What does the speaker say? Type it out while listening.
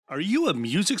Are you a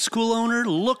music school owner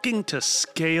looking to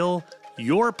scale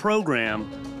your program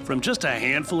from just a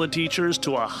handful of teachers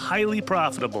to a highly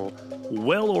profitable,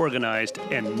 well-organized,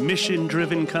 and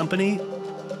mission-driven company?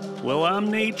 Well, I'm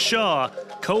Nate Shaw,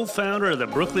 co-founder of the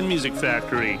Brooklyn Music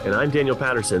Factory. And I'm Daniel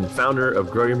Patterson, founder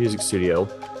of Grow Your Music Studio,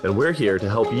 and we're here to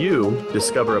help you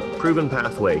discover a proven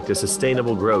pathway to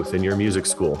sustainable growth in your music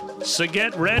school. So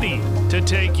get ready to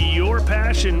take your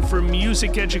passion for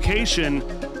music education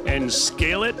and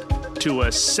scale it to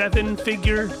a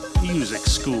seven-figure music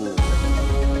school.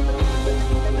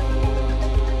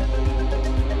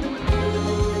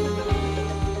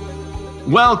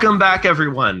 Welcome back,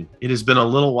 everyone. It has been a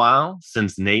little while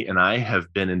since Nate and I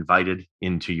have been invited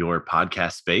into your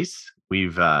podcast space.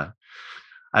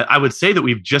 I would say that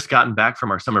we've just gotten back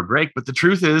from our summer break, but the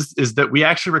truth is that we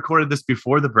actually recorded this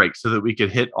before the break so that we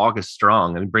could hit August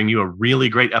strong and bring you a really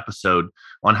great episode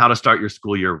on how to start your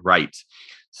school year right.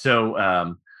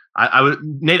 So,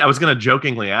 Nate, I was going to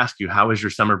jokingly ask you, how was your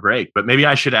summer break? But maybe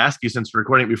I should ask you, since we're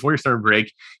recording it before your summer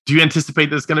break, do you anticipate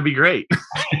that it's going to be great?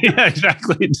 Yeah,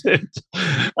 exactly.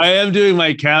 I am doing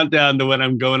my countdown to when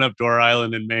I'm going up to our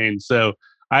island in Maine. So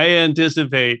I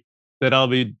anticipate that I'll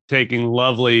be taking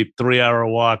lovely 3-hour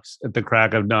walks at the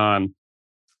crack of dawn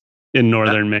in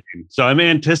northern Maine. So I'm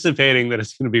anticipating that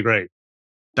it's going to be great.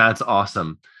 That's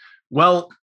awesome. Well,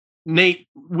 Nate,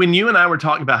 when you and I were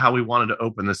talking about how we wanted to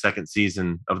open the second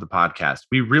season of the podcast,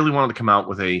 we really wanted to come out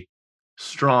with a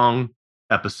strong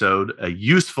episode, a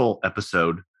useful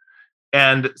episode.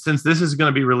 And since this is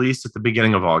going to be released at the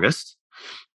beginning of August,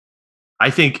 I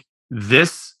think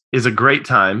this is a great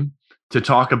time to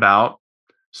talk about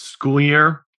school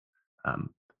year,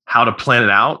 how to plan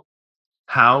it out,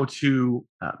 how to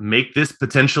make this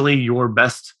potentially your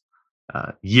best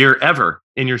year ever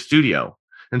in your studio.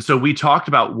 And so we talked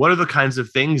about what are the kinds of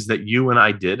things that you and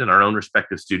I did in our own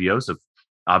respective studios of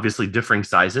obviously differing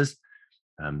sizes,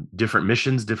 different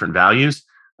missions, different values.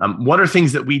 What are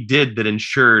things that we did that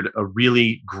ensured a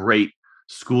really great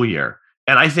school year?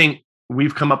 And I think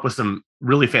we've come up with some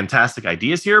really fantastic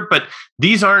ideas here, but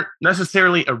these aren't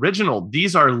necessarily original.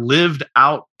 These are lived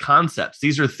out concepts.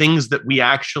 These are things that we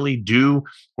actually do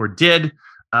or did,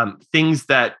 things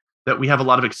that we have a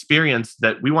lot of experience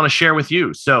that we want to share with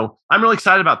you. So I'm really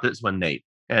excited about this one, Nate.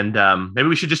 And maybe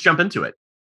we should just jump into it.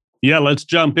 Yeah, let's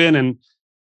jump in.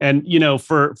 And you know,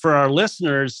 for our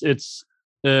listeners, it's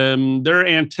they're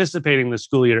anticipating the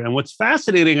school year. And what's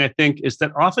fascinating, I think, is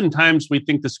that oftentimes we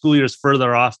think the school year is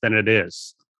further off than it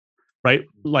is, right?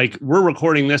 Like we're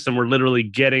recording this and we're literally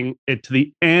getting it to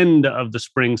the end of the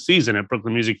spring season at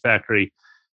Brooklyn Music Factory.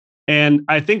 And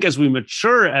I think as we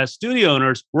mature as studio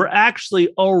owners, we're actually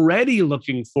already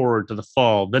looking forward to the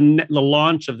fall, the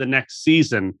launch of the next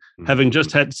season, having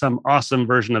just had some awesome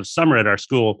version of summer at our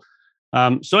school.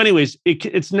 So anyways,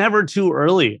 it's never too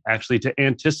early actually to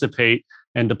anticipate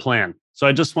and to plan. So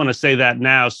I just want to say that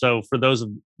now. So for those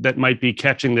that might be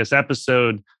catching this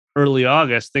episode early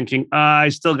August thinking, I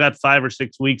still got 5 or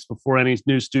 6 weeks before any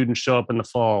new students show up in the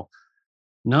fall.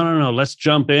 No. Let's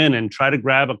jump in and try to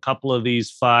grab a couple of these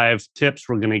 5 tips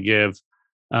we're going to give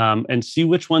and see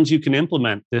which ones you can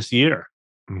implement this year.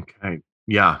 Okay.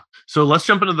 Yeah. So let's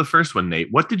jump into the first one, Nate.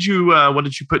 What did you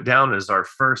put down as our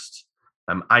first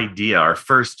idea, our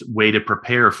first way to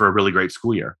prepare for a really great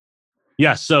school year?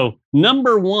 Yeah. So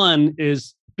number 1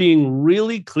 is being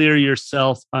really clear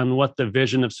yourself on what the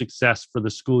vision of success for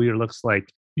the school year looks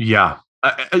like. Yeah.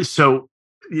 So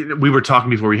we were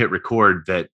talking before we hit record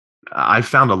that I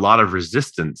found a lot of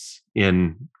resistance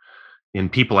in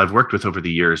people I've worked with over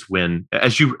the years when,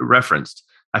 as you referenced,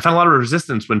 I found a lot of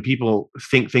resistance when people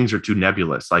think things are too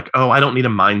nebulous. Like, oh, I don't need a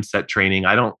mindset training.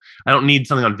 I don't need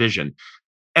something on vision.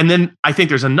 And then I think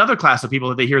there's another class of people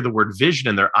that they hear the word vision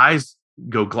and their eyes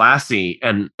go glassy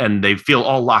and they feel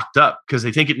all locked up because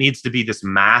they think it needs to be this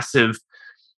massive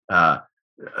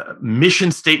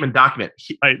mission statement document.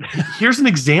 Right. Here's an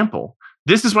example.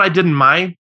 This is what I did in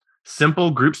my simple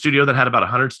group studio that had about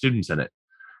 100 students in it.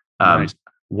 Nice.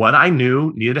 What I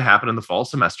knew needed to happen in the fall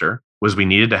semester was we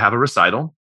needed to have a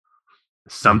recital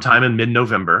sometime in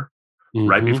mid-November,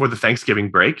 right before the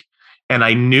Thanksgiving break. And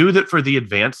I knew that for the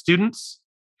advanced students,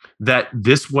 that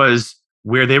this was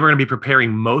where they were going to be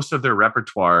preparing most of their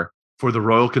repertoire for the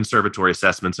Royal Conservatory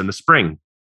assessments in the spring.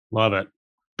 Love it.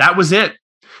 That was it.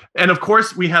 And of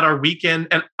course, we had our weekend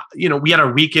and, we had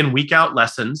our week in, week out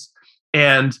lessons.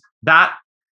 And that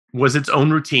was its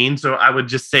own routine. So I would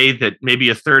just say that maybe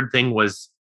a third thing was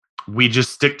we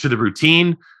just stick to the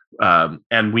routine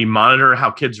and we monitor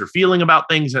how kids are feeling about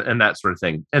things and that sort of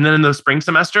thing. And then in the spring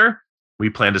semester, we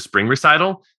planned a spring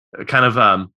recital, kind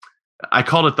of I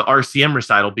called it the RCM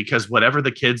recital because whatever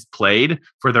the kids played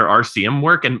for their RCM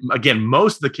work, and again,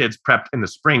 most of the kids prepped in the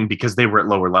spring because they were at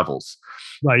lower levels.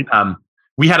 Right.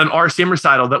 We had an RCM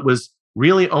recital that was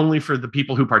really only for the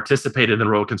people who participated in the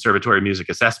Royal Conservatory Music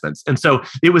Assessments. And so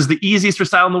it was the easiest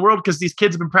recital in the world because these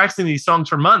kids have been practicing these songs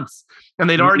for months and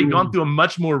they'd already gone through a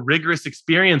much more rigorous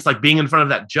experience, like being in front of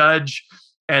that judge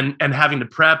and having to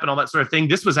prep and all that sort of thing.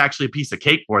 This was actually a piece of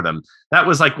cake for them. That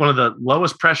was like one of the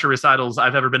lowest pressure recitals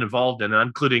I've ever been involved in,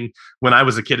 including when I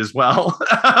was a kid as well.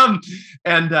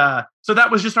 So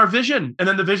that was just our vision. And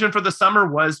then the vision for the summer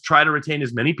was try to retain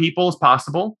as many people as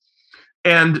possible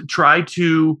and try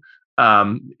to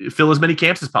fill as many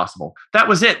camps as possible. That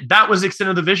was it. That was the extent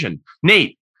of the vision.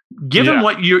 Nate, given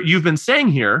what you've been saying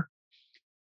here,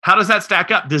 how does that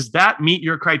stack up? Does that meet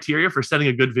your criteria for setting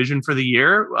a good vision for the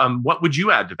year? What would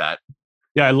you add to that?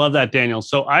 Yeah, I love that, Daniel.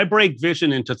 So I break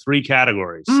vision into 3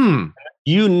 categories.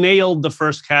 You nailed the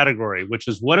first category, which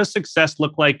is what does success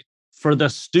look like for the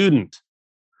student?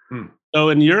 So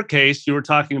in your case, you were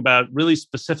talking about really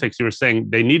specifics. You were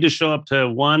saying they need to show up to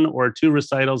 1 or 2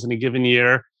 recitals in a given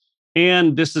year.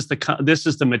 And this is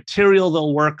the material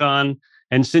they'll work on.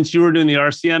 And since you were doing the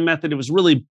RCM method, it was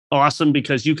really awesome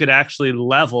because you could actually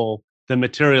level the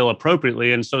material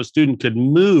appropriately. And so a student could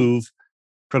move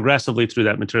progressively through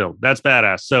that material. That's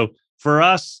badass. So for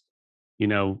us,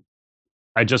 I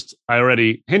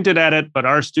already hinted at it, but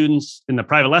our students in the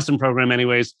private lesson program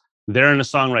anyways, they're in a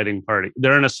songwriting party.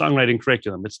 They're in a songwriting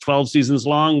curriculum. It's 12 seasons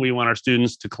long. We want our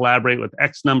students to collaborate with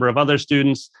X number of other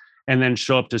students and then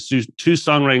show up to 2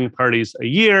 songwriting parties a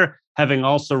year, having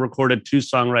also recorded 2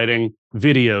 songwriting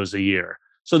videos a year.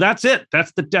 So that's it.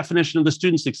 That's the definition of the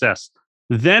student success.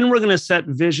 Then we're going to set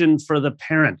vision for the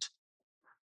parent.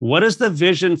 What is the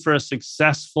vision for a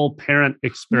successful parent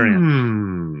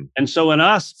experience? And so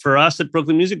for us at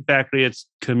Brooklyn Music Factory, it's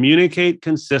communicate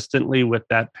consistently with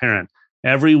that parent.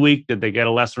 Every week, did they get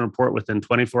a lesson report within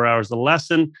 24 hours of the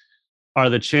lesson? Are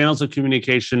the channels of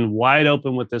communication wide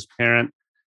open with this parent?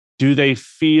 Do they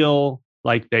feel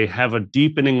like they have a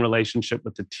deepening relationship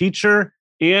with the teacher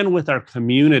and with our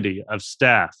community of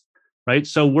staff, right?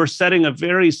 So we're setting a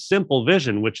very simple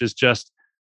vision, which is just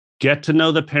get to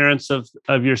know the parents of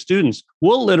your students.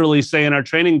 We'll literally say in our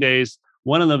training days,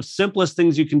 one of the simplest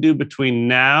things you can do between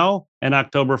now and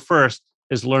October 1st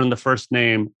is learn the first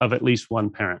name of at least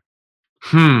one parent.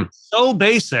 So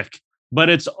basic, but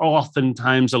it's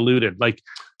oftentimes eluded. Like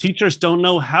teachers don't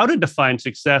know how to define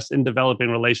success in developing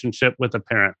relationship with a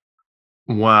parent.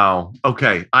 Wow.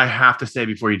 Okay. I have to say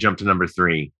before you jump to number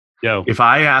 3, Yo. If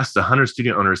I asked 100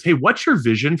 student owners, hey, what's your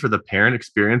vision for the parent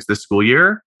experience this school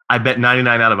year? I bet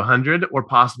 99 out of 100 or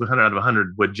possibly 100 out of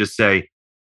 100 would just say,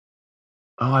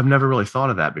 oh, I've never really thought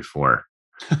of that before.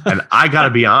 And I got to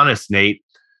be honest, Nate,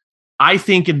 I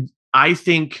think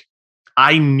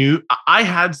I knew I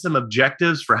had some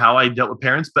objectives for how I dealt with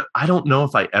parents, but I don't know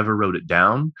if I ever wrote it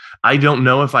down. I don't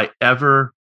know if I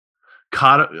ever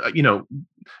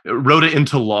wrote it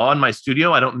into law in my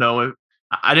studio. I don't know if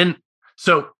I didn't.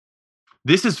 So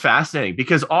this is fascinating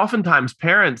because oftentimes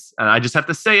parents, and I just have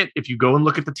to say it, if you go and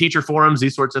look at the teacher forums,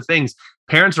 these sorts of things,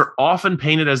 parents are often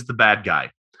painted as the bad guy.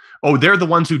 Oh, they're the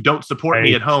ones who don't support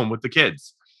me at home with the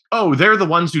kids. Oh, they're the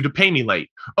ones who pay me late.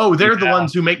 Oh, they're the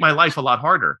ones who make my life a lot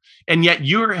harder. And yet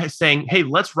you're saying, hey,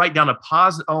 let's write down a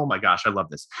positive. Oh my gosh, I love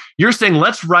this. You're saying,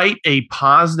 let's write a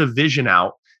positive vision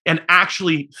out and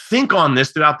actually think on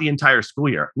this throughout the entire school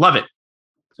year. Love it.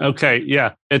 Okay.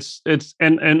 Yeah.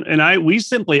 We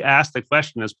simply ask the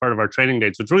question as part of our training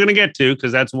dates, which we're going to get to,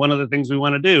 because that's one of the things we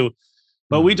want to do.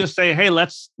 But we just say, hey,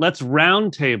 let's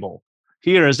round table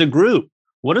here as a group.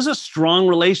 What does a strong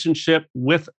relationship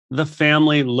with the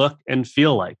family look and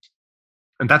feel like?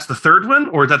 And that's the third one,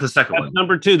 or is that the second one?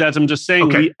 Number 2. I'm just saying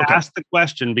we ask the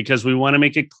question because we want to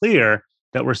make it clear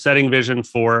that we're setting vision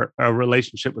for a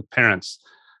relationship with parents.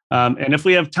 And if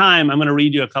we have time, I'm going to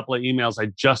read you a couple of emails I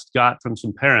just got from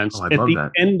some parents at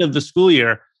the end of the school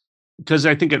year, because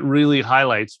I think it really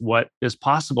highlights what is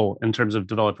possible in terms of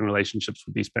developing relationships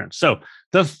with these parents. So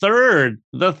the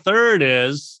third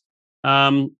is,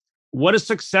 what does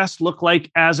success look like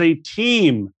as a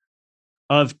team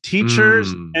of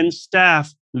teachers and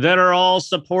staff that are all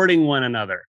supporting one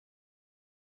another?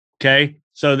 Okay.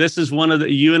 So this is one of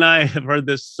you and I have heard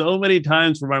this so many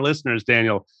times from our listeners,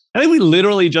 Daniel. I think we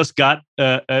literally just got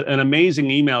an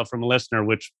amazing email from a listener,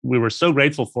 which we were so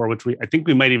grateful for, which I think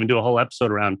we might even do a whole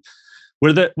episode around,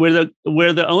 where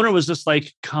the owner was just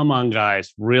like, come on,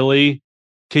 guys, really?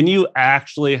 Can you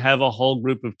actually have a whole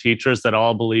group of teachers that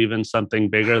all believe in something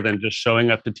bigger than just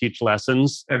showing up to teach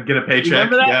lessons and get a paycheck?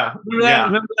 Remember that? Yeah.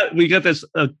 Remember that? We got this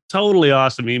totally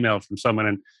awesome email from someone.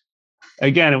 And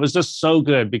again, it was just so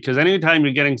good because anytime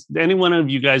you're getting any one of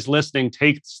you guys listening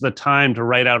takes the time to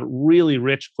write out really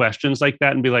rich questions like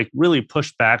that and be like really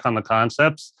push back on the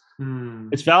concepts,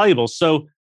 it's valuable. So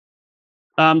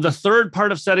the third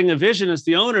part of setting a vision as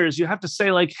the owner is you have to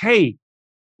say like, hey,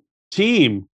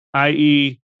 team,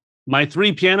 i.e. my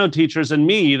 3 piano teachers and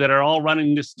me that are all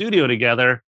running the studio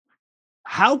together,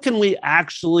 how can we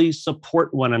actually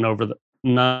support one another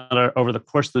over the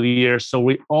course of the year so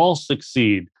we all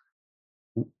succeed?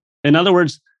 In other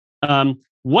words,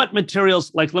 what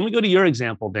materials, like, let me go to your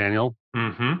example, Daniel.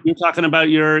 You're talking about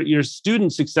your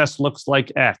student success looks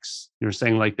like X. You're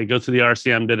saying like they go through the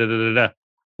RCM, da, da, da, da, da.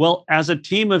 Well, as a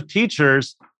team of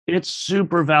teachers, it's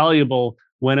super valuable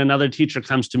when another teacher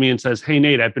comes to me and says, hey,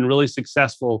 Nate, I've been really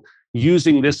successful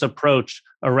using this approach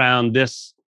around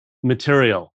this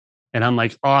material. And I'm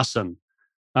like, awesome.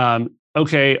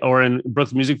 Okay. Or in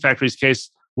Brooklyn Music Factory's case,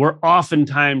 we're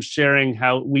oftentimes sharing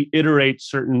how we iterate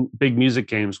certain big music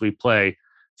games we play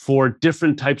for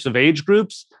different types of age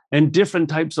groups and different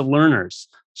types of learners.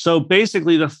 So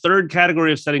basically, the third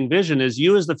category of setting vision is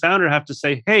you as the founder have to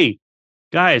say, hey,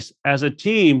 guys, as a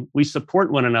team, we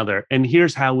support one another, and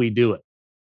here's how we do it.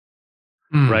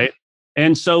 Right?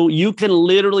 And so you can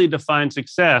literally define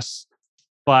success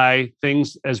by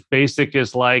things as basic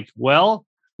as like, well,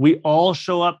 we all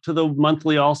show up to the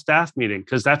monthly all staff meeting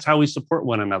because that's how we support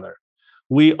one another.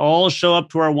 We all show up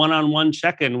to our one-on-one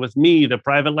check-in with me, the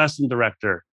private lesson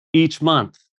director, each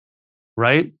month,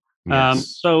 right?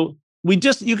 Yes. So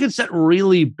you can set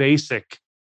really basic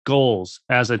goals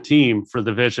as a team for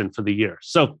the vision for the year.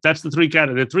 So that's the 3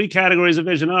 categories. The 3 categories of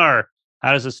vision are: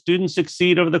 how does a student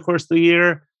succeed over the course of the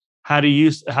year? How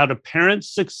do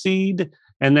parents succeed?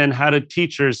 And then how do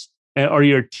teachers or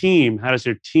your team, how does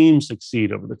your team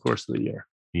succeed over the course of the year?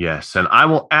 Yes. And I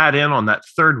will add in on that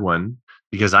third one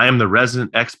because I am the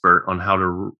resident expert on how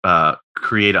to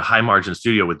create a high margin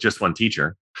studio with just one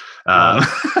teacher.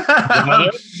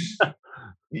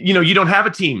 You don't have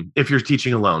a team if you're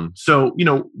teaching alone. So,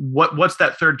 what's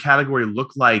that third category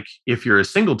look like if you're a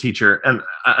single teacher? And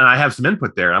I have some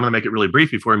input there. I'm going to make it really brief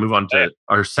before we move on to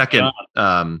our second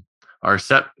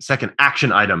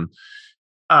action item.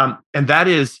 And that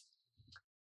is,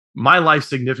 my life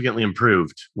significantly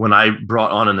improved when I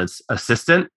brought on an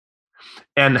assistant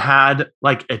and had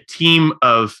like a team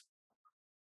of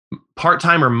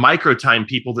part-time or micro-time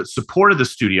people that supported the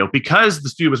studio. Because the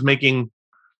studio was making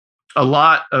a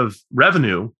lot of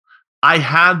revenue, I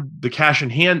had the cash in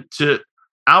hand to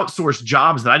outsource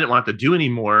jobs that I didn't want to do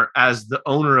anymore as the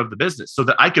owner of the business, so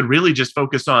that I could really just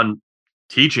focus on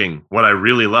teaching what I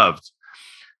really loved,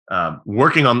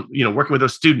 working with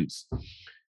those students.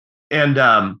 And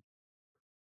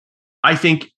I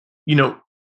think,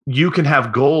 you can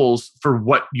have goals for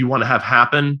what you want to have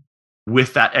happen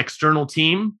with that external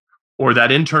team or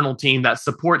that internal team, that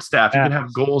support staff. You can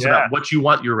have goals about what you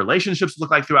want your relationships to look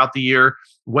like throughout the year,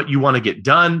 what you want to get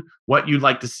done, what you'd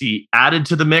like to see added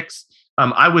to the mix.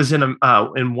 I was in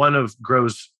one of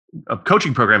Grow's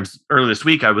coaching programs earlier this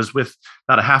week. I was with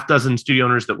about a half dozen studio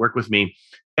owners that work with me.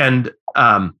 And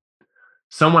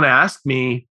someone asked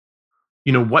me,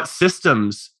 what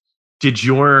systems did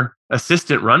your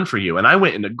assistant run for you? And I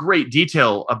went into great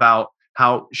detail about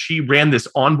how she ran this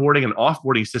onboarding and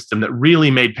offboarding system that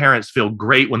really made parents feel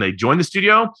great when they joined the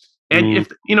studio. And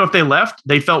if they left,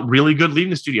 they felt really good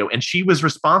leaving the studio. And she was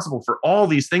responsible for all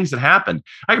these things that happened.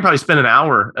 I could probably spend an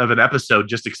hour of an episode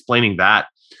just explaining that.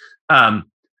 But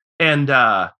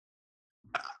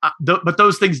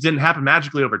those things didn't happen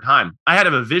magically over time. I had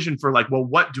a vision for like, well,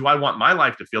 what do I want my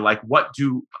life to feel like? What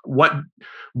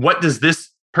does this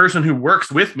person who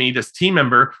works with me, this team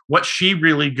member, what's she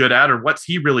really good at, or what's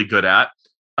he really good at?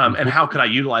 And how could I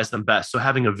utilize them best? So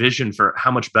having a vision for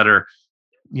how much better,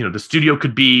 the studio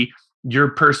could be, your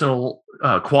personal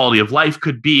quality of life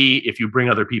could be if you bring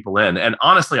other people in. And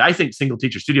honestly, I think single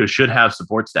teacher studios should have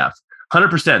support staff.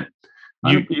 100%.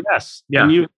 Yes. Yeah.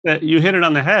 And you hit it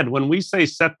on the head. When we say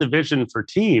set the vision for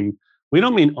team, we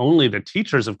don't mean only the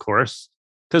teachers, of course,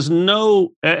 because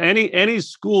any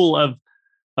school of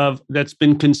that's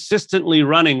been consistently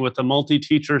running with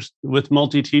multi-teachers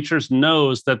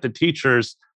knows that the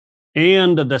teachers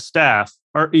and the staff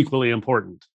are equally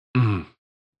important.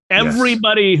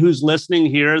 Everybody who's listening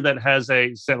here that has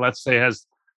let's say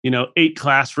 8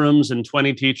 classrooms and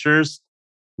 20 teachers,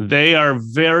 they are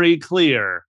very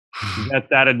clear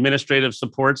that administrative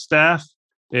support staff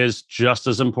is just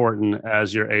as important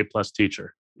as your A+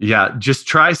 teacher. Yeah, just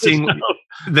try seeing.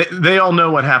 They all know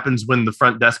what happens when the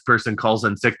front desk person calls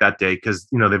in sick that day because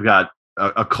they've got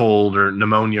a cold or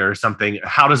pneumonia or something.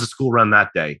 How does the school run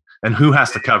that day, and who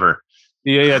has to cover?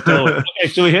 Yeah, totally. Okay,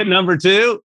 should we hit number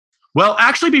 2? Well,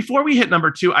 actually, before we hit number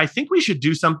 2, I think we should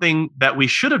do something that we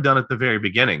should have done at the very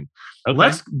beginning. Okay.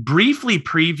 Let's briefly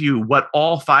preview what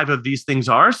all 5 of these things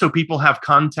are so people have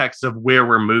context of where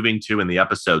we're moving to in the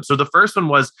episode. So the first one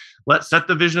was, let's set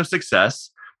the vision of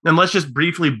success. And let's just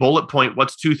briefly bullet point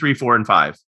what's 2, 3, 4, and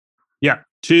 5. Yeah.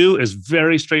 2 is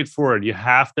very straightforward. You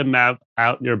have to map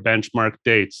out your benchmark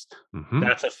dates. Mm-hmm.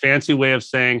 That's a fancy way of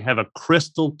saying have a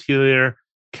crystal clear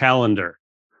calendar.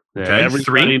 Okay.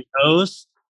 Everybody knows.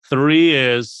 3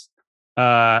 is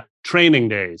training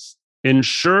days.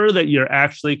 Ensure that you're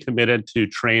actually committed to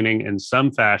training in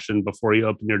some fashion before you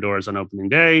open your doors on opening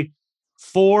day.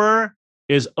 4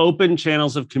 is open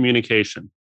channels of communication.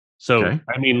 So,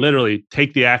 I mean, literally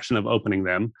take the action of opening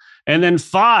them. And then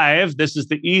 5, this is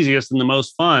the easiest and the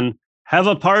most fun, have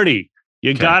a party.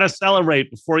 You got to celebrate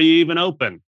before you even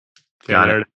open. Got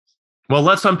it. Well,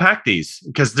 let's unpack these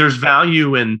because there's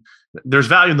value in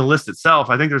the list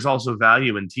itself. I think there's also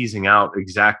value in teasing out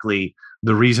exactly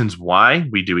the reasons why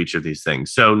we do each of these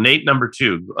things. So Nate, number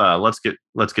 2, let's get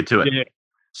to it. Yeah.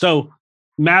 So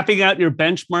mapping out your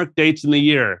benchmark dates in the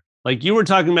year. Like you were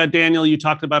talking about, Daniel, you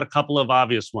talked about a couple of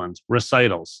obvious ones,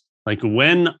 recitals. Like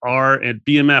when are at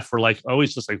BMF, we're like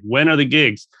always just like, when are the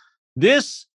gigs?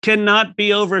 This cannot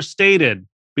be overstated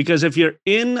because if you're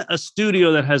in a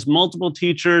studio that has multiple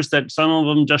teachers, that some of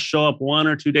them just show up 1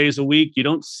 or 2 days a week, you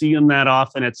don't see them that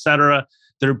often, etc.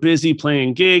 They're busy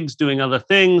playing gigs, doing other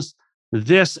things.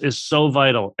 This is so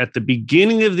vital. At the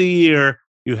beginning of the year,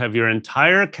 you have your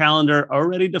entire calendar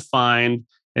already defined.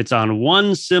 It's on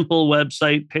one simple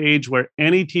website page where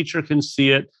any teacher can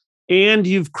see it. And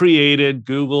you've created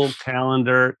Google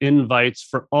Calendar invites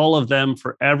for all of them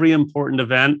for every important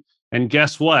event. And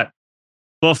guess what?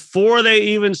 Before they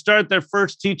even start their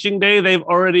first teaching day, they've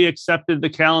already accepted the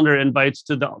calendar invites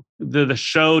to the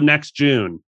show next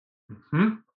June.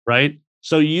 Mm-hmm. Right?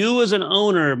 So you as an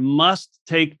owner must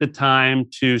take the time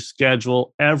to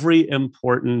schedule every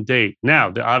important date.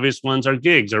 Now, the obvious ones are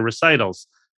gigs or recitals.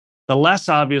 The less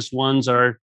obvious ones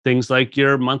are things like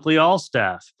your monthly all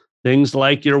staff, things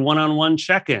like your one-on-one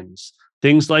check-ins,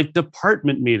 things like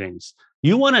department meetings.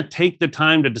 You want to take the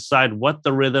time to decide what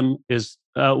the rhythm is,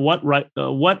 what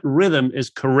rhythm is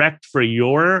correct for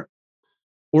your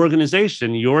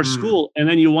organization, your school, and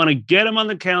then you want to get them on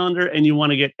the calendar, and you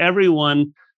want to get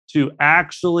everyone to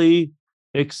actually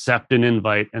accept an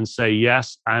invite and say,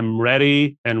 yes, I'm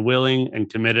ready and willing and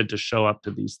committed to show up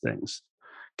to these things.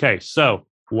 Okay, so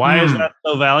why is that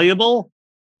so valuable?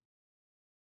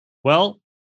 Well,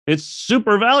 it's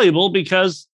super valuable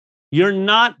because you're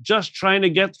not just trying to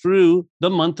get through the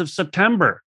month of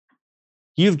September.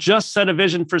 You've just set a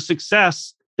vision for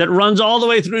success that runs all the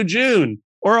way through June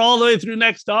or all the way through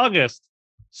next August.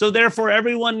 So therefore,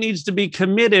 everyone needs to be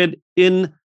committed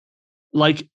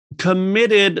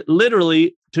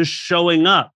literally to showing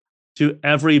up to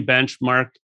every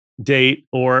benchmark date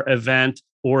or event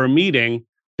or meeting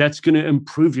that's going to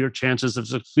improve your chances of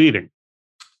succeeding.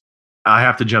 I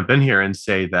have to jump in here and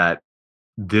say that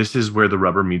this is where the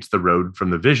rubber meets the road from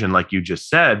the vision, like you just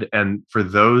said. And for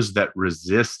those that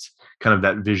resist kind of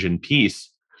that vision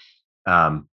piece,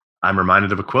 I'm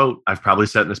reminded of a quote I've probably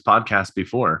said in this podcast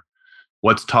before.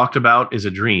 What's talked about is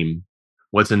a dream.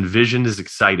 What's envisioned is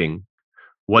exciting.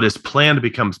 What is planned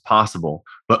becomes possible,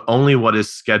 but only what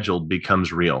is scheduled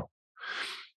becomes real.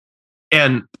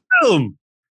 And boom,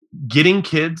 getting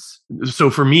kids. So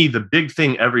for me, the big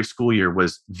thing every school year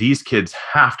was these kids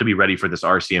have to be ready for this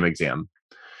RCM exam.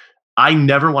 I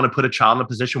never want to put a child in a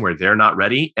position where they're not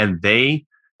ready and they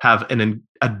have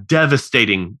a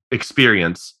devastating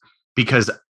experience because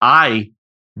I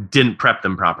didn't prep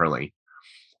them properly.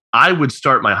 I would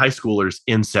start my high schoolers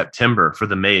in September for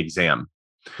the May exam.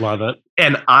 Love it.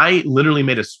 And I literally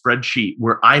made a spreadsheet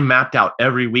where I mapped out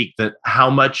every week that how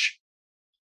much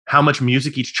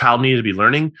music each child needed to be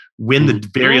learning, when the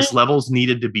various levels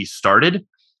needed to be started.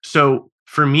 So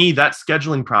for me, that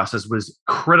scheduling process was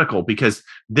critical because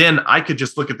then I could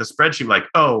just look at the spreadsheet like,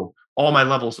 oh, all my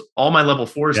level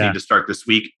 4s need to start this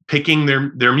week, picking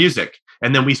their music.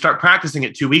 And then we start practicing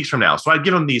it 2 weeks from now. So I'd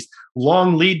give them these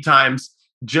long lead times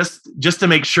just to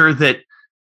make sure that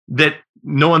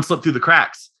no one slipped through the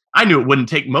cracks. I knew it wouldn't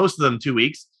take most of them 2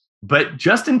 weeks, but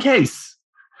just in case.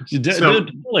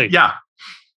 Yeah.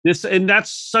 That's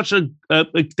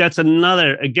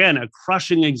another, again, a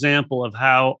crushing example of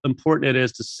how important it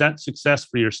is to set success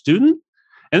for your student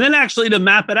and then actually to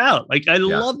map it out. Like, I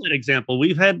love that example.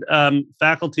 We've had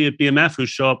faculty at BMF who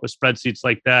show up with spreadsheets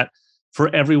like that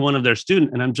for every one of their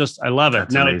students. And I love it.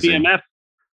 That's now amazing. At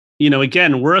BMF,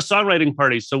 again, we're a songwriting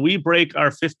party. So we break our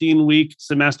 15-week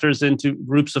semesters into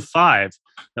groups of 5.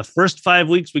 The first 5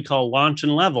 weeks we call launch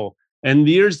and level. And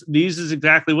these is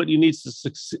exactly what you need to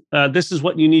succeed. This is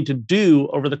what you need to do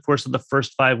over the course of the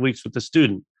first 5 weeks with the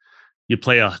student. You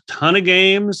play a ton of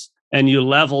games and you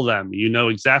level them. You know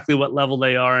exactly what level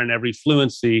they are in every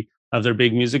fluency of their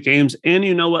big music games, and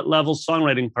you know what level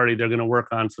songwriting party they're going to work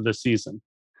on for the season.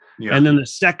 Yeah. And then the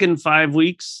second 5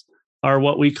 weeks are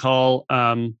what we call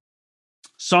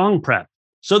song prep.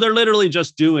 So they're literally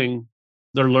just they're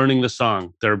learning the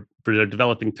song. They're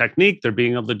developing technique. They're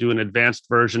being able to do an advanced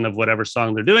version of whatever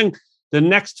song they're doing. The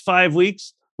next 5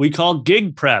 weeks, we call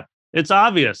gig prep. It's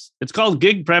obvious. It's called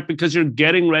gig prep because you're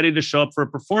getting ready to show up for a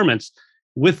performance.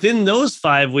 Within those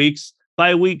 5 weeks,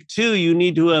 by week 2, you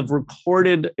need to have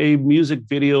recorded a music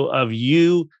video of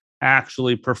you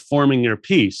actually performing your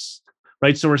piece,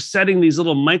 right? So we're setting these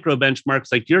little micro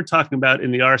benchmarks like you're talking about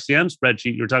in the RCM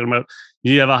spreadsheet. You're talking about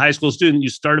you have a high school student, you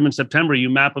start them in September, you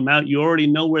map them out, you already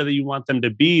know where you want them to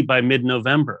be by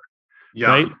mid-November,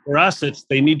 right? For us,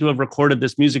 they need to have recorded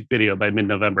this music video by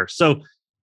mid-November. So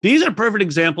these are perfect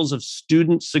examples of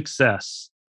student success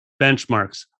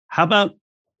benchmarks. How about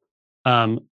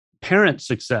parent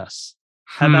success?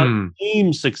 How about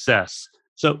team success?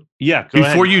 So yeah,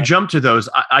 before you jump to those,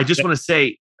 I just want to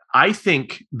say, I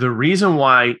think the reason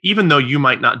why, even though you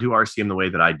might not do RCM the way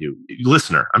that I do,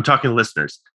 listener, I'm talking to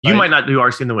listeners, you might not do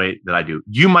RCM the way that I do.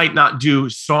 You might not do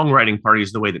songwriting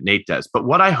parties the way that Nate does. But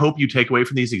what I hope you take away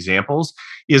from these examples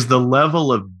is the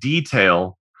level of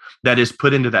detail that is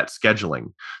put into that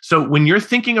scheduling. So when you're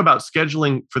thinking about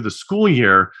scheduling for the school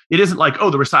year, it isn't like,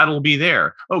 oh, the recital will be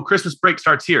there. Oh, Christmas break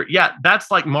starts here. Yeah, that's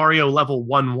like Mario level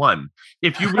 1-1.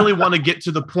 If you really want to get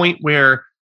to the point where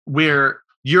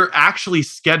you're actually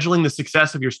scheduling the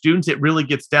success of your students, it really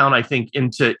gets down, I think,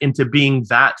 into being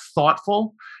that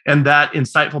thoughtful and that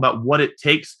insightful about what it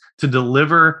takes to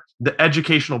deliver the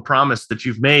educational promise that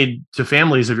you've made to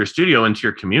families of your studio and to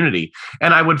your community.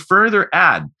 And I would further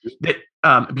add that,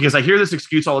 because I hear this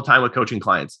excuse all the time with coaching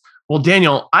clients. Well,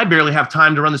 Daniel, I barely have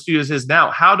time to run the studio as is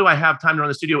now. How do I have time to run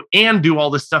the studio and do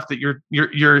all this stuff that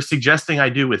you're suggesting I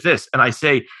do with this? And I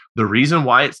say, the reason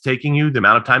why it's taking you the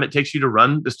amount of time it takes you to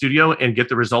run the studio and get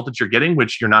the result that you're getting,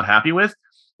 which you're not happy with,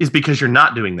 is because you're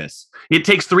not doing this. It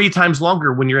takes 3 times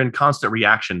longer when you're in constant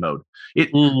reaction mode.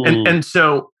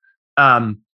 So,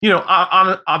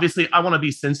 obviously I want to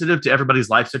be sensitive to everybody's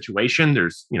life situation.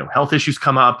 There's, health issues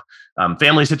come up,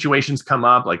 family situations come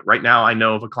up. Like right now, I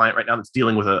know of a client right now that's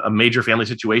dealing with a major family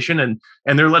situation and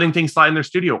they're letting things slide in their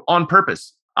studio on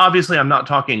purpose. Obviously, I'm not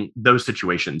talking those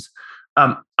situations.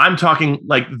 I'm talking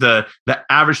like the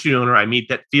average studio owner I meet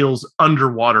that feels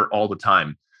underwater all the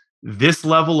time. This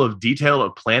level of detail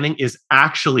of planning is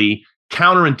actually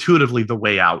counterintuitively the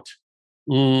way out.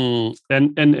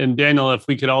 And Daniel, if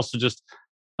we could also just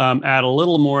add a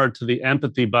little more to the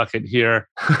empathy bucket here.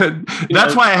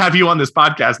 That's why I have you on this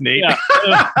podcast, Nate.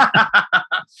 Yeah.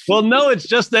 Well, no, it's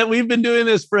just that we've been doing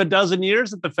this for a dozen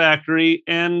years at the factory,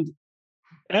 and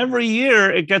every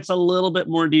year it gets a little bit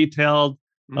more detailed,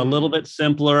 a little bit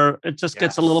simpler. It just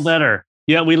gets a little better.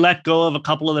 Yeah, we let go of a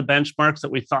couple of the benchmarks that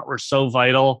we thought were so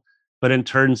vital, but it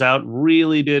turns out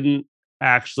really didn't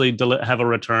actually have a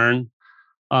return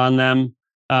on them.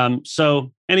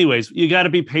 So anyways, you got to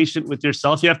be patient with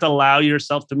yourself. You have to allow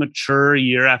yourself to mature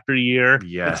year after year.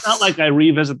 Yes. It's not like I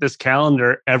revisit this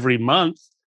calendar every month.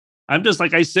 I'm just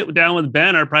like, I sit down with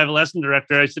Ben, our private lesson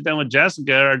director. I sit down with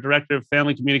Jessica, our director of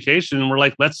family communication. And we're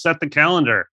like, let's set the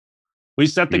calendar. We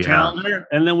set the calendar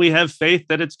and then we have faith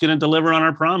that it's going to deliver on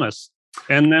our promise.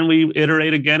 And then we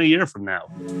iterate again a year from now.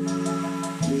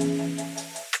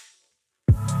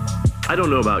 I don't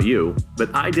know about you,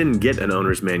 but I didn't get an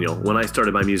owner's manual when I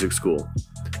started my music school.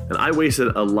 And I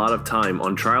wasted a lot of time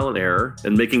on trial and error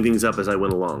and making things up as I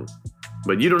went along.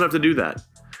 But you don't have to do that.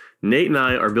 Nate and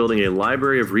I are building a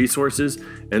library of resources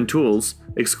and tools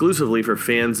exclusively for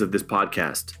fans of this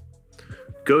podcast.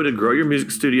 Go to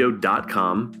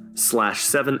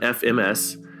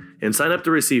growyourmusicstudio.com/7FMS and sign up to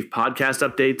receive podcast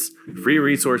updates, free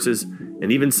resources,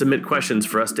 and even submit questions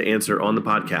for us to answer on the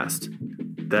podcast.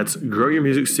 That's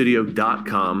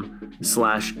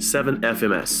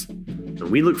growyourmusicstudio.com/7FMS. And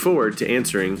we look forward to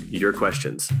answering your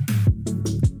questions.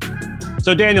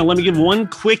 So Daniel, let me give one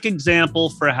quick example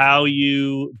for how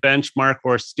you benchmark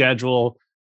or schedule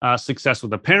success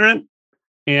with a parent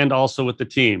and also with the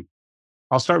team.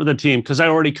 I'll start with the team because I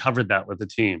already covered that with the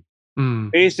team.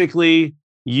 Basically,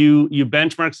 you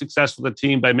benchmark success with the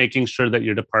team by making sure that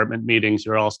your department meetings,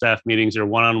 your all staff meetings, your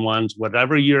one-on-ones,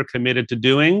 whatever you're committed to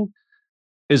doing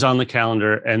is on the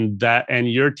calendar, and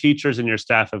your teachers and your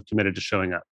staff have committed to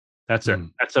showing up. That's it.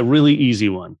 That's a really easy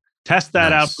one. Test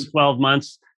that out for 12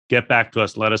 months. Get back to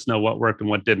us. Let us know what worked and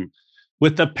what didn't.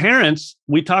 With the parents,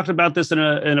 we talked about this in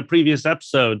a previous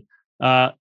episode.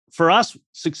 For us,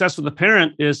 success with the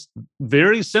parent is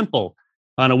very simple.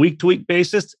 On a week-to-week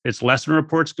basis, it's lesson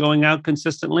reports going out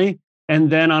consistently. And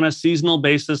then on a seasonal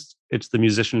basis, it's the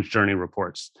musician's journey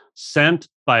reports sent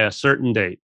by a certain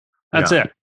date. That's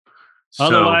it. So,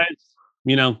 Otherwise,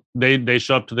 they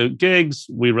show up to the gigs,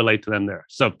 we relate to them there.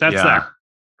 So that's that.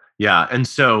 Yeah. And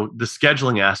so the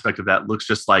scheduling aspect of that looks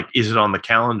just like, is it on the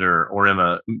calendar or in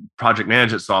a project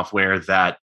management software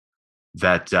that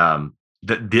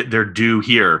they're due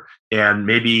here, and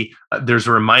maybe there's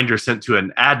a reminder sent to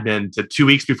an admin to 2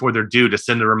 weeks before they're due to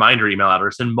send a reminder email out,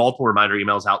 or send multiple reminder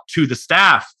emails out to the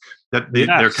staff that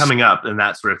they're coming up, and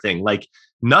that sort of thing. Like,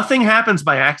 nothing happens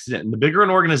by accident. And the bigger an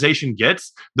organization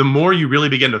gets, the more you really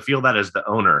begin to feel that as the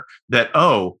owner, that,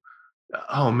 oh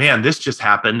man, this just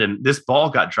happened and this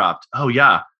ball got dropped. Oh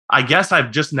yeah, I guess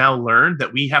I've just now learned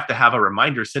that we have to have a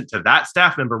reminder sent to that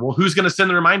staff member. Well, who's going to send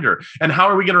the reminder? And how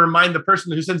are we going to remind the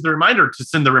person who sends the reminder to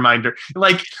send the reminder?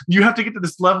 Like, you have to get to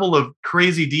this level of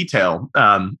crazy detail.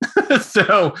 But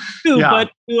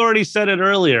you already said it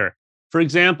earlier. For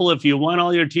example, if you want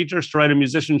all your teachers to write a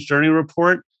musician's journey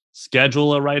report,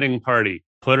 schedule a writing party.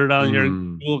 Put it on your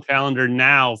Google Calendar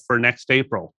now for next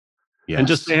April. Yes. And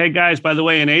just say, hey guys, by the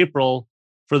way, in April,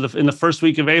 in the first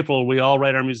week of April, we all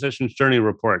write our musician's journey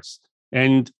reports,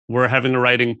 and we're having a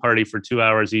writing party for 2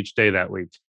 hours each day that week.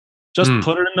 Just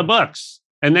put it in the books,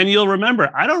 and then you'll remember.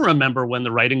 I don't remember when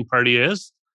the writing party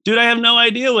is. Dude, I have no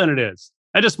idea when it is.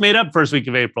 I just made up first week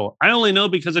of April. I only know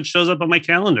because it shows up on my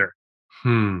calendar.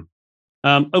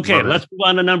 Okay, let's move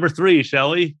on to number 3,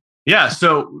 shall we? Yeah.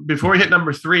 So before we hit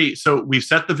number 3, so we've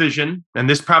set the vision, and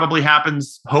this probably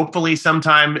happens hopefully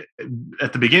sometime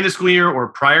at the beginning of the school year or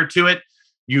prior to it.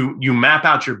 You map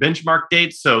out your benchmark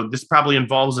dates. So this probably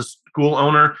involves a school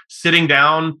owner sitting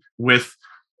down with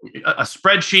a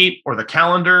spreadsheet or the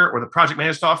calendar or the project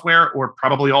management software, or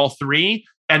probably all 3,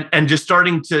 and just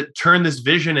starting to turn this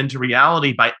vision into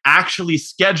reality by actually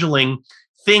scheduling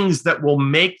things that will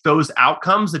make those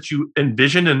outcomes that you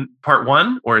envisioned in part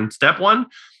 1 or in step 1.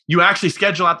 You actually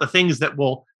schedule out the things that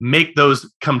will make those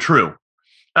come true.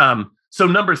 So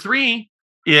number 3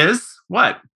 is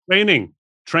what? Training.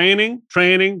 Schedule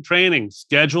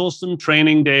some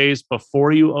training days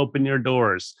before you open your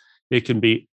doors. It can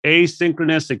be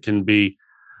asynchronous. It can be,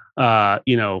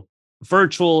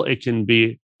 virtual. It can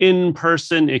be in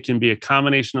person. It can be a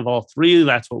combination of all 3.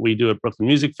 That's what we do at Brooklyn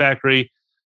Music Factory.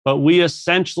 But we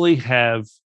essentially have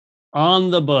on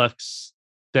the books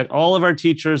that all of our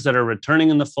teachers that are returning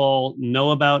in the fall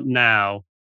know about now,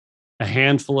 a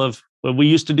handful of, we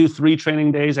used to do 3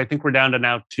 training days. I think we're down to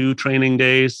now 2 training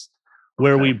days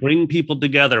where we bring people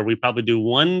together. We probably do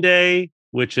 1 day,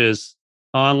 which is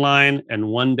online, and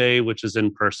 1 day, which is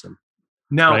in person.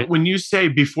 Now, right? When you say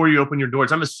before you open your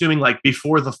doors, I'm assuming like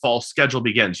before the fall schedule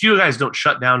begins. You guys don't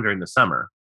shut down during the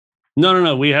summer.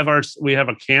 No. We have a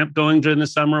camp going during the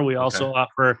summer. We also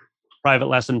offer private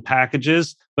lesson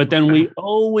packages, but then we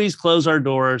always close our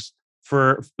doors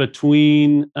for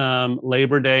between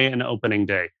Labor Day and opening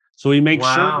day. So we make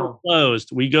sure we're closed.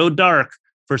 We go dark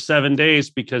for 7 days,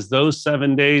 because those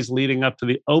 7 days leading up to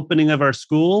the opening of our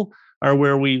school are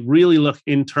where we really look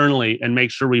internally and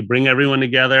make sure we bring everyone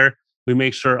together. We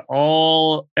make sure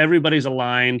everybody's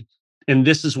aligned. And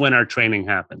this is when our training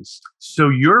happens. So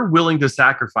you're willing to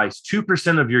sacrifice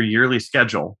 2% of your yearly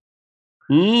schedule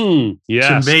to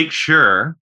make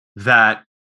sure that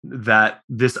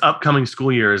this upcoming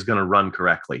school year is going to run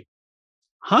correctly.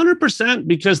 100%.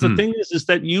 Because the thing is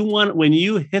that when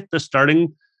you hit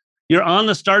you're on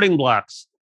the starting blocks.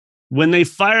 When they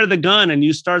fire the gun and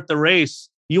you start the race,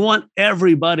 you want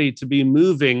everybody to be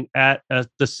moving at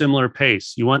the similar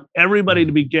pace. You want everybody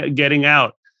to be getting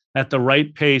out at the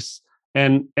right pace,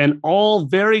 and all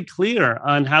very clear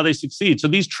on how they succeed. So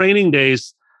these training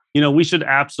days, we should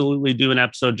absolutely do an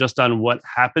episode just on what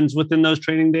happens within those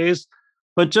training days.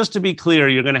 But just to be clear,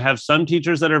 you're going to have some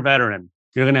teachers that are veteran.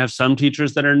 You're going to have some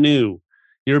teachers that are new.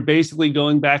 You're basically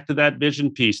going back to that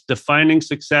vision piece, defining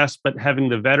success, but having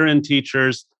the veteran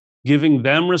teachers, giving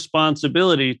them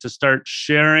responsibility to start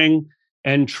sharing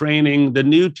and training the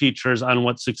new teachers on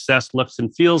what success looks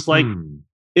and feels like.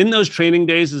 In those training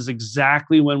days is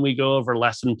exactly when we go over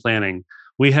lesson planning.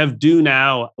 We have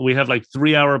we have like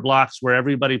 3-hour blocks where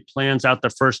everybody plans out the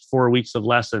first 4 weeks of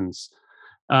lessons.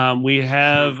 We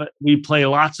play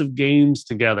lots of games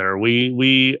together.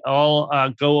 We all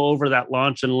go over that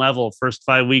launch and level first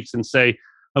 5 weeks and say,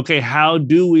 okay, how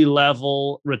do we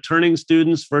level returning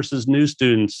students versus new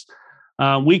students?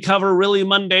 We cover really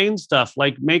mundane stuff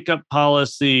like makeup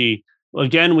policy.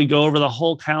 Again, we go over the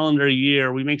whole calendar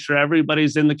year. We make sure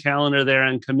everybody's in the calendar there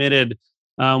and committed.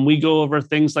 We go over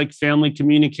things like family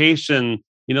communication.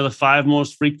 the 5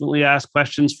 most frequently asked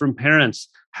questions from parents,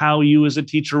 how you as a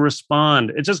teacher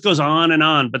respond. It just goes on and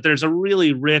on. But there's a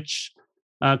really rich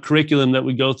curriculum that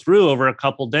we go through over a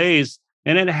couple days,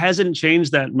 and it hasn't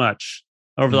changed that much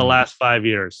over the last 5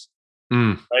 years.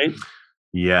 Right?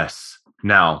 Yes.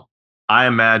 Now, I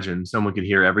imagine someone could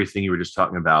hear everything you were just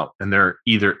talking about, and they're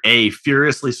either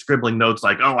furiously scribbling notes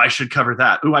like, oh, I should cover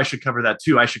that. Oh, I should cover that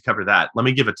too. I should cover that. Let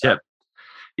me give a tip.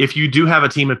 If you do have a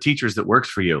team of teachers that works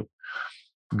for you,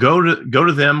 go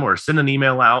to them or send an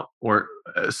email out or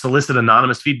solicit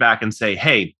anonymous feedback and say,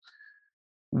 hey,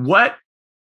 what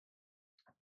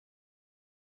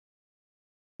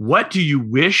do you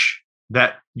wish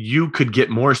that you could get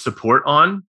more support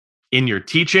on in your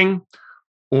teaching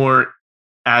or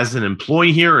as an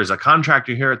employee here, or as a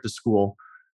contractor here at the school,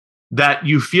 that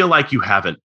you feel like you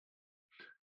haven't?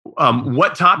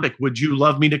 What topic would you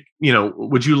love me to,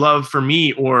 would you love for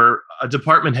me or a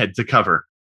department head to cover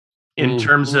in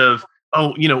terms of,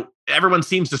 everyone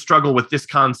seems to struggle with this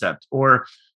concept, or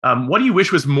what do you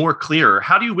wish was more clear?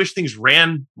 How do you wish things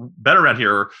ran better around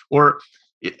here? Or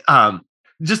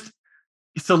just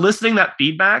soliciting that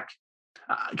feedback.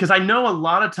 Because I know a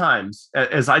lot of times,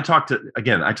 as I talk to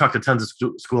tons of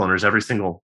school owners every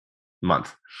single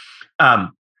month. A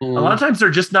lot of times they're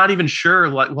just not even sure,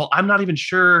 I'm not even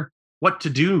sure what to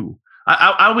do.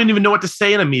 I wouldn't even know what to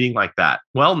say in a meeting like that.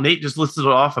 Well, Nate just listed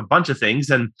off a bunch of things,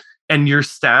 and your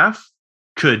staff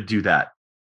could do that.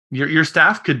 Your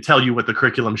staff could tell you what the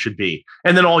curriculum should be.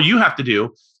 And then all you have to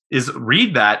do is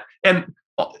read that, and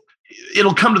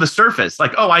it'll come to the surface.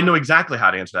 Like, oh, I know exactly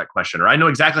how to answer that question, or I know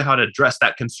exactly how to address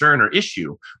that concern or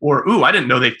issue, or, ooh, I didn't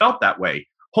know they felt that way.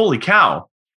 Holy cow.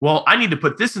 Well, I need to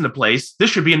put this into place. This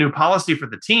should be a new policy for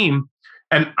the team.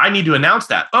 And I need to announce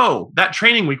that. Oh, that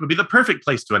training week would be the perfect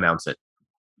place to announce it.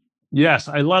 Yes,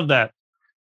 I love that.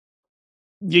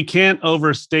 You can't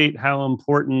overstate how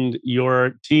important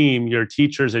your team, your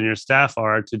teachers, and your staff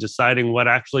are to deciding what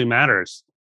actually matters.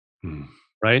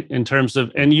 Right? In terms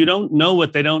of, and you don't know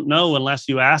what they don't know unless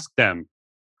you ask them.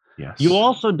 Yes. You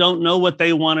also don't know what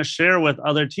they want to share with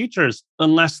other teachers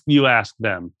unless you ask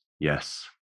them. Yes.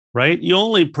 Right? You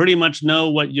only pretty much know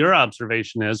what your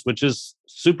observation is, which is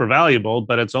super valuable,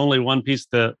 but it's only one piece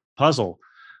of the puzzle.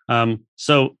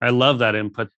 So I love that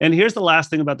input. And here's the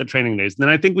last thing about the training days. And then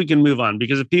I think we can move on,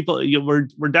 because if people,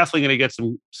 we're definitely going to get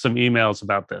some emails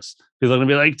about this. People are going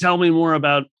to be like, tell me more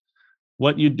about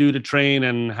what you do to train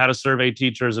and how to survey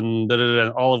teachers and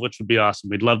all of which would be awesome.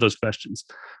 We'd love those questions.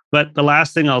 But the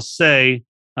last thing I'll say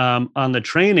on the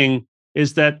training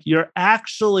is that you're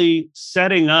actually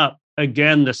setting up,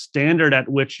 again, the standard at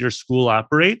which your school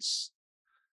operates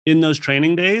in those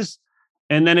training days.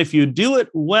 And then if you do it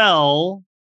well,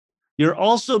 you're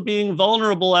also being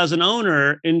vulnerable as an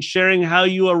owner in sharing how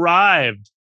you arrived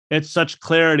at such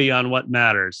clarity on what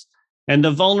matters. And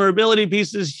the vulnerability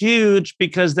piece is huge,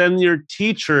 because then your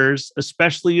teachers,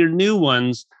 especially your new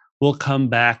ones, will come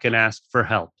back and ask for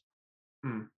help.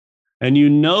 And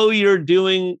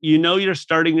you're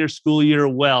starting your school year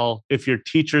well if your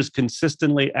teachers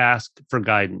consistently ask for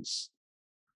guidance.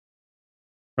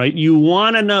 Right? You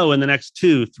want to know in the next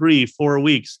 2, 3, 4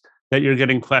 weeks that you're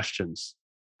getting questions.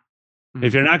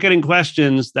 If you're not getting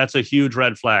questions, that's a huge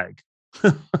red flag.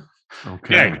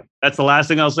 Okay. That's the last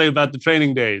thing I'll say about the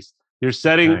training days. You're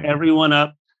setting everyone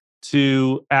up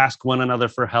to ask one another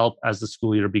for help as the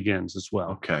school year begins as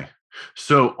well. Okay.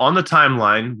 So on the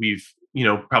timeline, we've,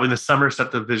 probably in the summer,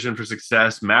 set the vision for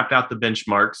success, mapped out the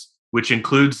benchmarks, which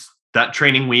includes that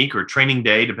training week or training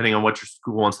day, depending on what your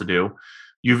school wants to do.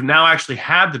 You've now actually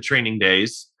had the training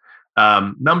days.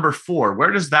 Number 4,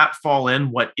 where does that fall in?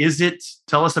 What is it?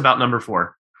 Tell us about number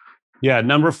 4. Yeah,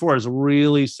 number 4 is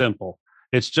really simple.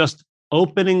 It's just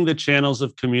opening the channels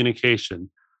of communication.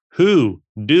 Who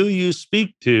do you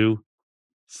speak to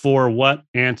for what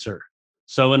answer?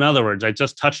 So in other words, I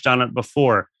just touched on it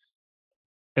before.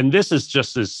 And this is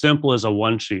just as simple as a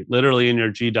one sheet. Literally in your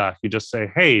GDoc, you just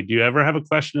say, hey, do you ever have a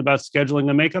question about scheduling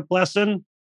a makeup lesson?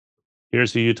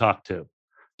 Here's who you talk to.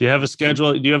 Do you have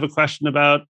a question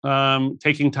about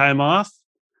taking time off?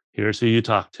 Here's who you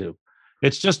talk to.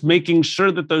 It's just making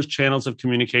sure that those channels of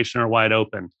communication are wide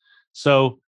open.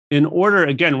 So in order,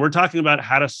 again, we're talking about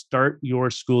how to start your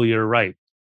school year right.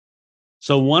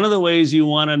 So one of the ways you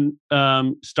want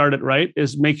to start it right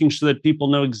is making sure that people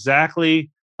know exactly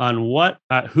on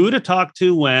who to talk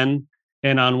to when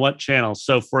and on what channels.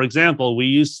 So for example, we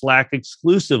use Slack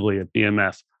exclusively at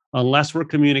BMF, unless we're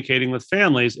communicating with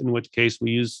families, in which case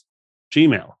we use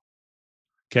Gmail.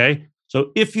 Okay.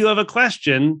 So if you have a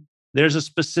question, there's a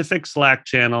specific Slack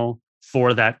channel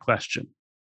for that question.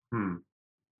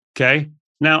 Okay.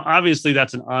 Now, obviously,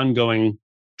 that's an ongoing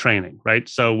training, right?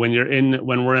 So when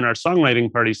we're in our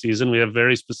songwriting party season, we have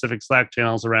very specific Slack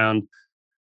channels around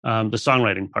the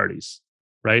songwriting parties,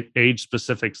 right? Age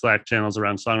specific Slack channels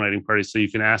around songwriting parties. So you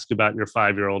can ask about your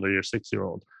 5-year-old or your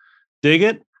 6-year-old. Dig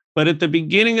it? But at the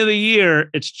beginning of the year,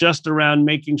 it's just around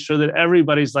making sure that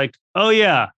everybody's like, oh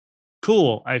yeah,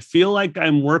 cool. I feel like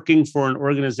I'm working for an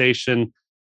organization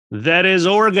that is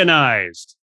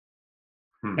organized.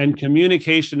 And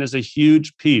communication is a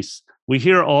huge piece. We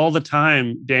hear all the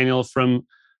time, Daniel, from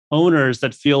owners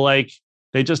that feel like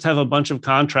they just have a bunch of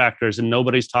contractors and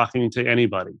nobody's talking to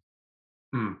anybody.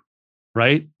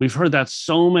 Right? We've heard that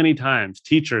so many times.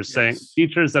 Teachers saying,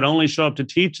 teachers that only show up to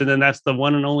teach, and then that's the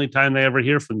one and only time they ever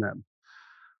hear from them.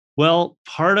 Well,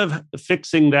 part of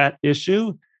fixing that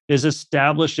issue is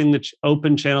establishing the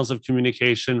open channels of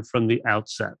communication from the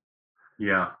outset.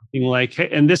 Yeah. Like, hey,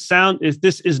 and this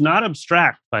is not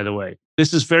abstract, by the way.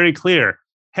 This is very clear.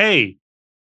 Hey,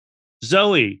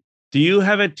 Zoe, do you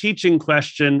have a teaching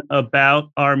question about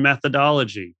our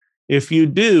methodology? If you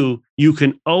do, you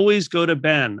can always go to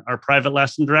Ben, our private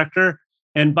lesson director.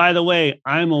 And by the way,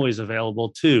 I'm always available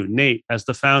too. Nate, as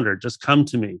the founder, just come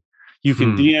to me. You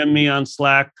can DM me on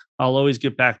Slack. I'll always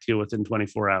get back to you within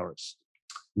 24 hours.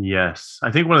 Yes.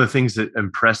 I think one of the things that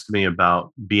impressed me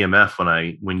about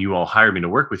BMF when you all hired me to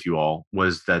work with you all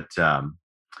was that, so,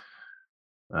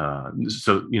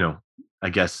 I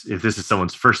guess if this is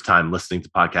someone's first time listening to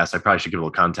podcasts, I probably should give a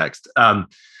little context.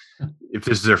 If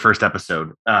this is their first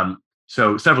episode.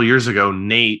 So several years ago,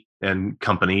 Nate and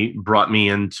company brought me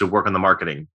in to work on the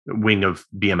marketing wing of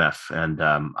BMF, and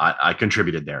I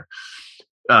contributed there.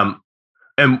 And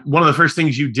one of the first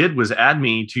things you did was add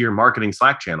me to your marketing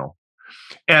Slack channel.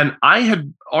 And I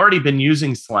had already been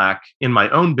using Slack in my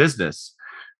own business,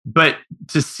 but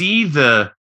to see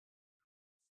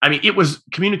it was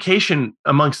communication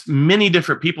amongst many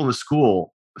different people in the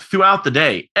school throughout the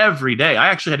day, every day. I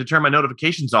actually had to turn my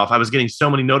notifications off. I was getting so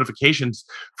many notifications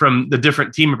from the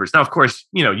different team members. Now, of course,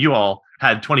 you all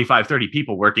had 25, 30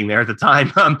 people working there at the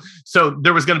time. So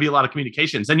there was going to be a lot of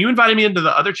communications. And you invited me into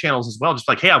the other channels as well. Just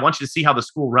like, hey, I want you to see how the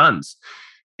school runs.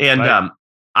 And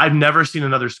I've never seen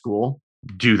another school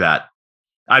do that.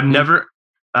 I've never,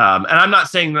 and I'm not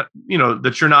saying that,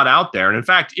 that you're not out there. And in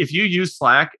fact, if you use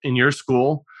Slack in your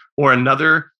school or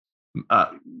another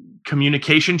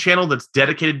communication channel that's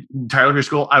dedicated entirely to your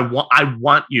school, I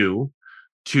want you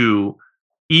to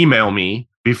email me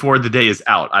before the day is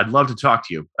out. I'd love to talk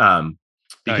to you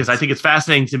because I think it's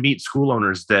fascinating to meet school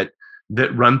owners that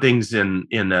run things in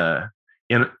a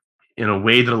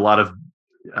way that a lot of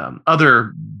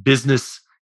other businesses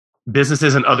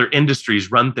and other industries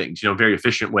run things, very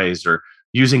efficient ways, or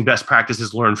using best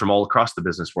practices learned from all across the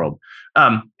business world.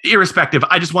 Irrespective,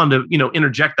 I just wanted to,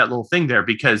 interject that little thing there,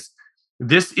 because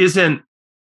this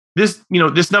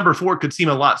number 4 could seem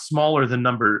a lot smaller than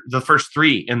the first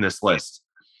 3 in this list.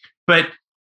 But,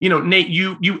 Nate,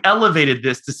 you elevated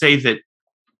this to say that,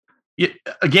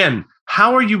 again,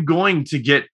 how are you going to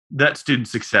get that student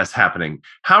success happening?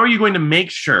 How are you going to make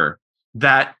sure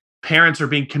that parents are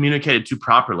being communicated to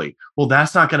properly? Well,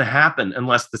 that's not going to happen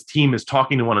unless this team is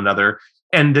talking to one another,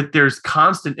 and that there's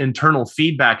constant internal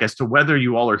feedback as to whether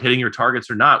you all are hitting your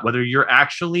targets or not, whether you're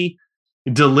actually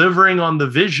delivering on the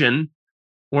vision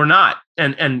or not.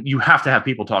 And you have to have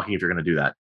people talking if you're going to do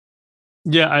that.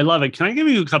 Yeah, I love it. Can I give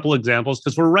you a couple examples?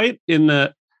 Because we're right in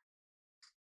the,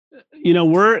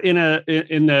 we're in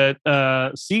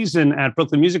the season at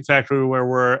Brooklyn Music Factory where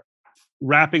we're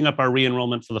wrapping up our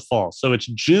re-enrollment for the fall. So it's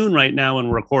June right now when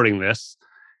we're recording this.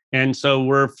 And so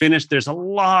we're finished. There's a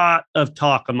lot of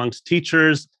talk amongst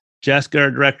teachers, Jessica,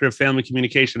 our director of family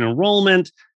communication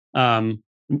enrollment,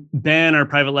 Ben, our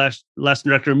private lesson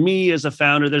director, me as a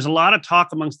founder. There's a lot of talk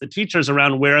amongst the teachers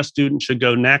around where a student should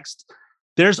go next.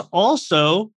 There's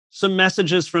also some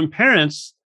messages from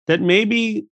parents that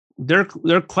maybe they're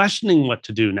questioning what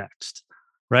to do next,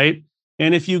 right?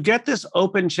 And if you get this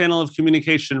open channel of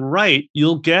communication right,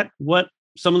 you'll get what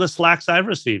some of the Slacks I've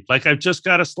received. Like I've just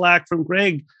got a Slack from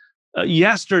Greg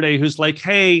yesterday who's like,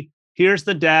 hey, here's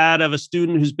the dad of a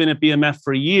student who's been at BMF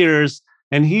for years,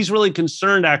 and he's really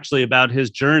concerned actually about his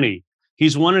journey.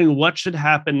 He's wondering what should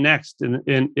happen next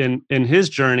in his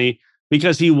journey,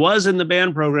 because he was in the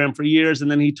band program for years and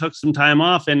then he took some time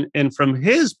off. And from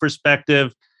his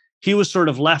perspective, he was sort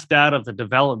of left out of the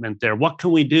development there. What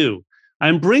can we do?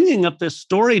 I'm bringing up this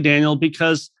story, Daniel,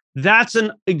 because that's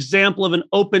an example of an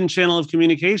open channel of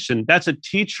communication. That's a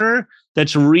teacher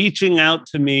that's reaching out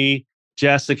to me,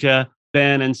 Jessica,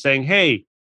 Ben, and saying, hey,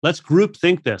 let's group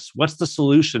think this. What's the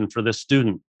solution for this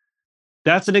student?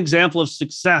 that's an example of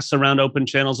success around open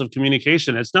channels of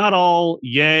communication. It's not all,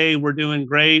 yay, we're doing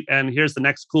great, and here's the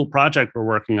next cool project we're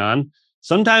working on.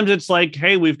 Sometimes it's like,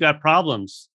 hey, we've got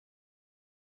problems.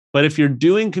 But if you're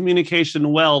doing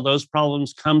communication well, those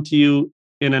problems come to you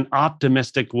in an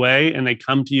optimistic way, and they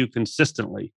come to you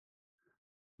consistently,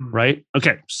 right?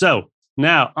 Okay, so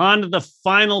now on to the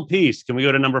final piece. Can we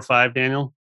go to number 5,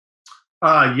 Daniel?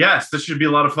 Yes, this should be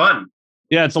a lot of fun.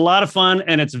 Yeah, it's a lot of fun,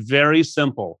 and it's very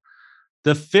simple.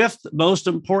 The 5th most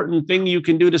important thing you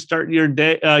can do to start your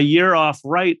year off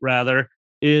right, rather,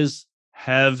 is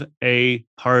have a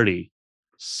party.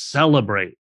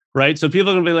 Celebrate, right? So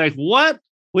people are going to be like, what?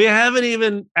 We haven't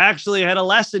even actually had a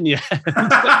lesson yet.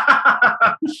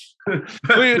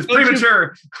 It's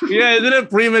premature. Yeah, isn't it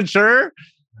premature?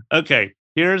 Okay,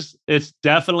 it's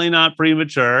definitely not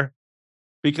premature,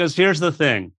 because here's the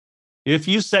thing. If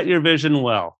you set your vision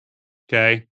well,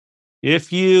 okay,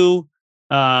 if you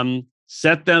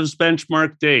set those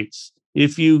benchmark dates,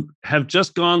 if you have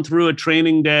just gone through a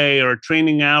training day or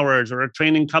training hours or a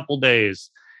training couple days,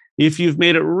 if you've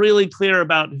made it really clear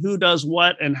about who does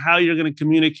what and how you're going to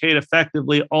communicate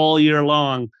effectively all year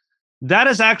long, that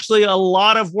is actually a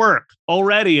lot of work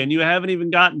already, and you haven't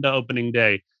even gotten to opening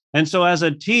day. And so as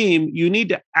a team, you need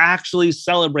to actually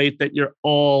celebrate that you're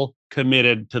all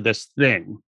committed to this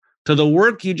thing, to the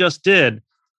work you just did.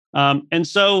 And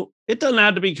so it doesn't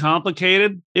have to be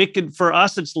complicated. For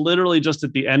us, it's literally just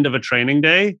at the end of a training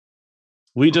day.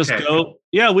 We just go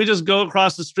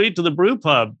across the street to the brew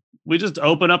pub. We just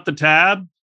open up the tab,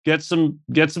 get some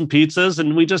pizzas,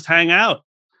 and we just hang out.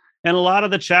 And a lot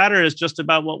of the chatter is just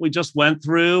about what we just went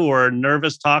through, or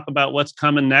nervous talk about what's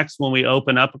coming next when we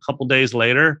open up a couple days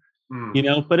later.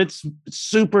 But it's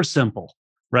super simple,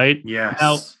 right?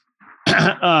 Yes.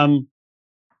 Now,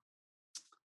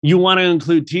 you want to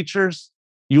include teachers.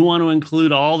 You want to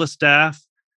include all the staff.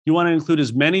 You want to include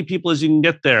as many people as you can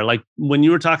get there. Like when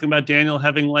you were talking about, Daniel,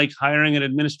 having like hiring an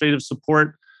administrative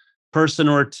support person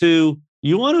or two,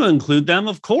 you want to include them,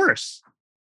 of course,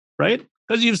 right?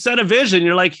 Because you've set a vision.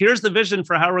 You're like, here's the vision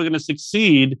for how we're going to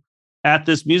succeed at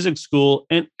this music school.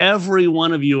 And every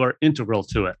one of you are integral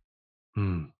to it.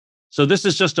 So this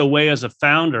is just a way as a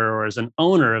founder or as an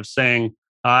owner of saying,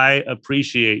 I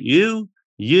appreciate you,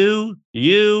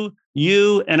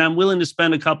 and I'm willing to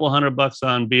spend a couple $100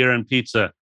 on beer and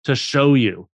pizza to show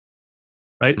you,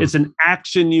 right? It's an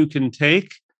action you can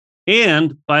take.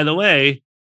 And by the way,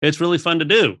 it's really fun to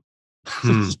do.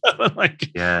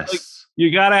 Yes.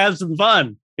 You got to have some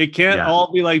fun. It can't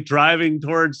all be like driving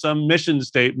towards some mission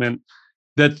statement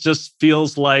that just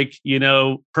feels like,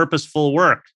 purposeful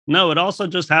work. No, it also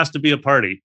just has to be a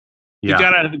party. You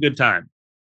got to have a good time.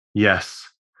 Yes.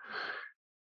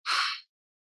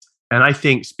 And I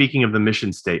think, speaking of the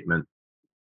mission statement,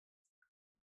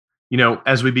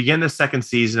 as we begin the second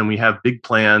season, we have big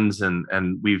plans, and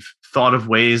we've thought of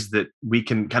ways that we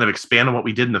can kind of expand on what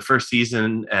we did in the first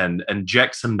season and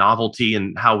inject some novelty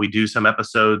in how we do some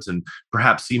episodes, and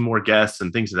perhaps see more guests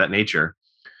and things of that nature.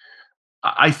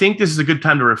 I think this is a good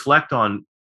time to reflect on,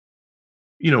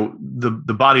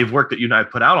 the body of work that you and I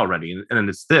have put out already. And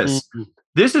it's this.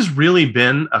 This has really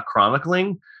been a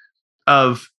chronicling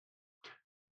of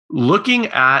looking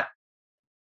at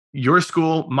your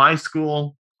school, my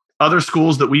school, other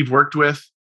schools that we've worked with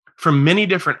from many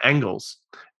different angles.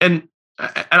 And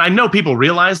I know people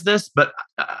realize this, but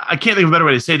I can't think of a better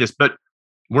way to say this, but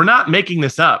we're not making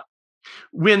this up.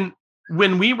 When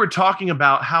we were talking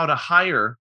about how to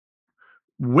hire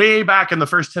way back in the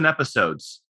first 10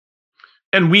 episodes,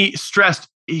 and we stressed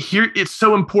here, it's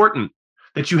so important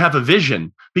that you have a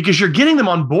vision, because you're getting them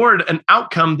on board an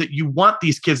outcome that you want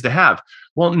these kids to have.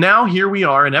 Well, now here we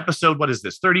are in episode, what is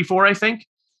this, 34, I think?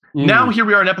 Now here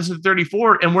we are in episode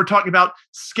 34, and we're talking about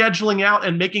scheduling out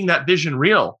and making that vision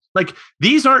real. Like,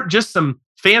 these aren't just some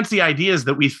fancy ideas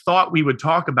that we thought we would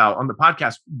talk about on the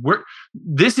podcast.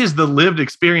 This is the lived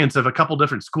experience of a couple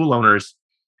different school owners,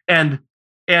 and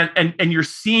you're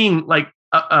seeing like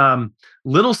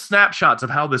little snapshots of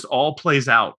how this all plays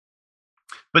out.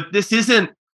 But this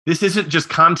isn't just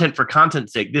content for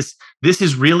content's sake. This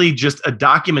is really just a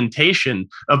documentation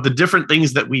of the different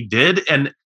things that we did,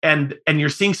 and you're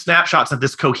seeing snapshots of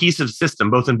this cohesive system,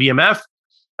 both in BMF,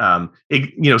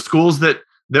 schools that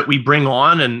we bring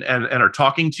on and are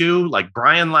talking to, like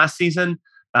Brian last season,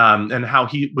 and how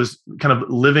he was kind of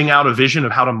living out a vision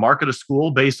of how to market a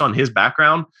school based on his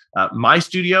background, my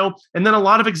studio, and then a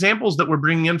lot of examples that we're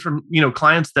bringing in from,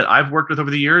 clients that I've worked with over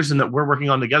the years and that we're working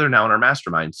on together now in our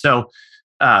mastermind. So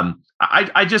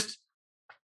I just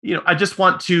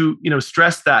want to,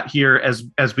 stress that here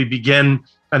as we begin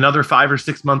another 5 or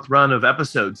 6 month run of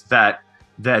episodes, that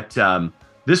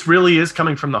this really is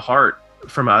coming from the heart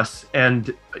from us.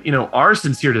 And, our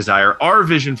sincere desire, our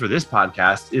vision for this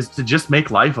podcast is to just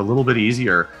make life a little bit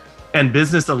easier and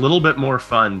business a little bit more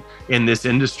fun in this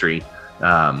industry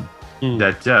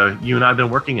that you and I have been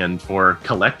working in for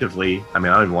collectively. I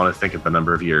mean, I don't even want to think of the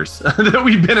number of years that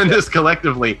we've been in this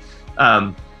collectively.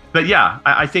 But yeah,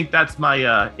 I think that's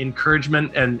my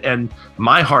encouragement and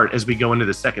my heart as we go into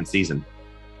the second season.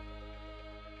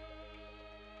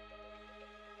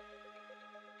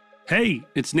 Hey,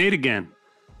 it's Nate again.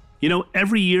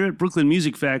 Every year at Brooklyn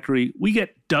Music Factory, we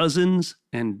get dozens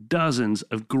and dozens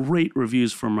of great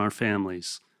reviews from our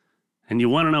families. And you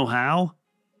want to know how?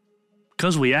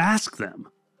 Because we ask them.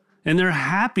 And they're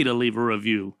happy to leave a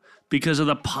review because of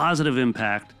the positive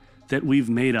impact that we've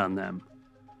made on them.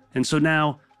 And so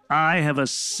now I have a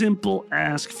simple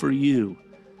ask for you.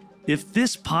 If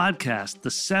this podcast, the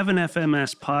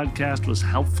 7FMS podcast, was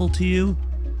helpful to you,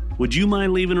 would you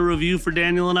mind leaving a review for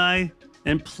Daniel and I?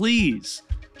 And please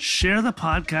share the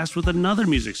podcast with another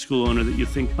music school owner that you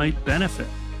think might benefit.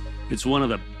 It's one of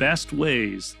the best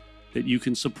ways that you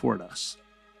can support us.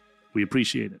 We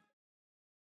appreciate it.